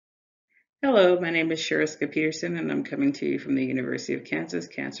Hello, my name is Shariska Petersen, and I'm coming to you from the University of Kansas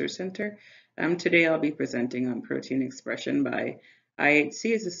Cancer Center. Today I'll be presenting on protein expression by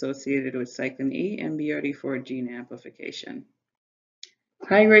IHC is associated with cyclin E and BRD4 gene amplification.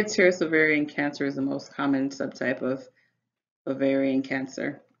 High-grade serous ovarian cancer is the most common subtype of ovarian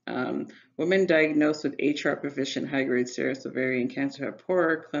cancer. Women diagnosed with HR-proficient high-grade serous ovarian cancer have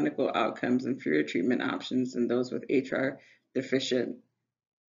poorer clinical outcomes and fewer treatment options than those with HR-deficient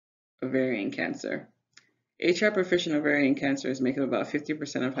ovarian cancer. HR-proficient ovarian cancers make up about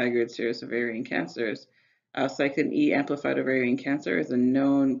 50% of high-grade serous ovarian cancers. Cyclin E amplified ovarian cancer is a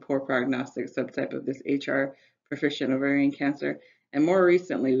known poor prognostic subtype of this HR-proficient ovarian cancer, and more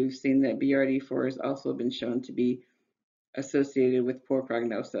recently we've seen that BRD4 has also been shown to be associated with poor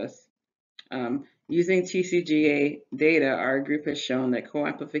prognosis. Using TCGA data, our group has shown that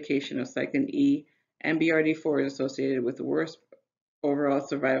co-amplification of cyclin E and BRD4 is associated with worse overall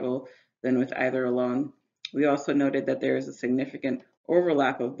survival than with either alone. We also noted that there is a significant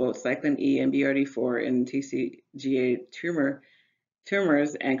overlap of both cyclin E and BRD4 in TCGA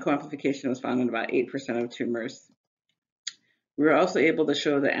tumors, and co-amplification was found in about 8% of tumors. We were also able to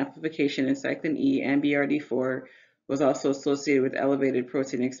show that amplification in cyclin E and BRD4 was also associated with elevated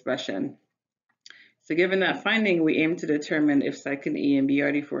protein expression. So given that finding, we aim to determine if cyclin E and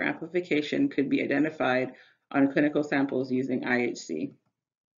BRD4 amplification could be identified on clinical samples using IHC.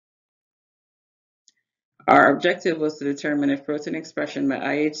 Our objective was to determine if protein expression by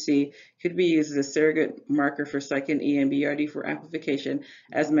IHC could be used as a surrogate marker for cyclin E and BRD4 amplification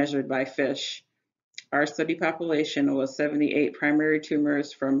as measured by FISH. Our study population was 78 primary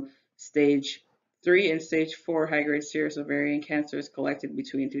tumors from stage 3 and stage 4 high-grade serous ovarian cancers collected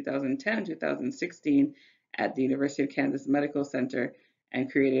between 2010 and 2016 at the University of Kansas Medical Center and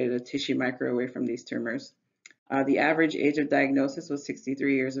created a tissue microarray from these tumors. The average age of diagnosis was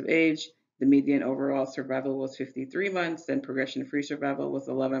 63 years of age. The median overall survival was 53 months, and progression-free survival was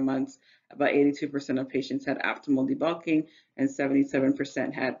 11 months. About 82% of patients had optimal debulking, and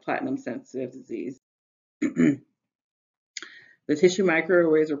 77% had platinum-sensitive disease. The tissue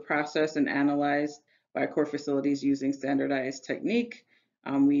microarrays were processed and analyzed by core facilities using standardized technique.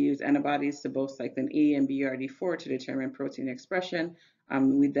 We used antibodies to both cyclin E and BRD4 to determine protein expression.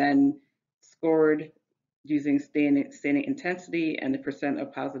 We then scored using staining intensity and the percent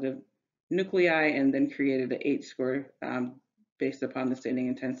of positive nuclei, and then created an H-score based upon the staining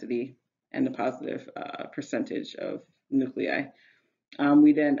intensity and the positive percentage of nuclei.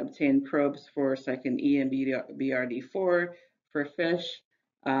 We then obtained probes for cyclin E and BRD4 for FISH.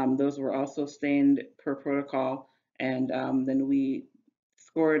 Those were also stained per protocol, and then we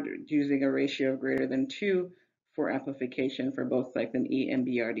scored using a ratio of greater than 2 for amplification for both cyclin E and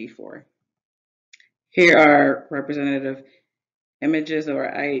BRD4. Here are representative images of our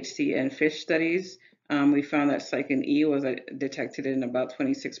IHC and FISH studies. We found that cyclin E was detected in about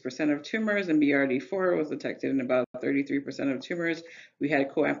 26% of tumors, and BRD4 was detected in about 33% of tumors. We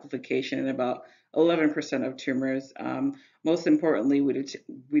had co-amplification in about 11% of tumors. Most importantly,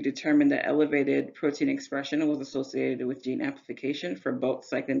 we determined that elevated protein expression was associated with gene amplification for both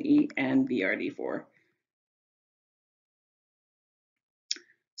cyclin E and BRD4.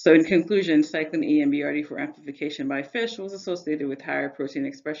 So in conclusion, cyclin E and BRD4 amplification by FISH was associated with higher protein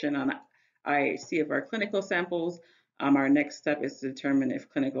expression on IHC of our clinical samples. Our next step is to determine if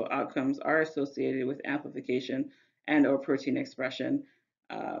clinical outcomes are associated with amplification and or protein expression.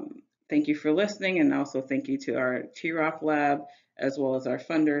 Thank you for listening, and also thank you to our TROP lab, as well as our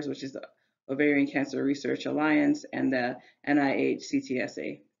funders, which is the Ovarian Cancer Research Alliance and the NIH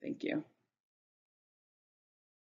CTSA. Thank you.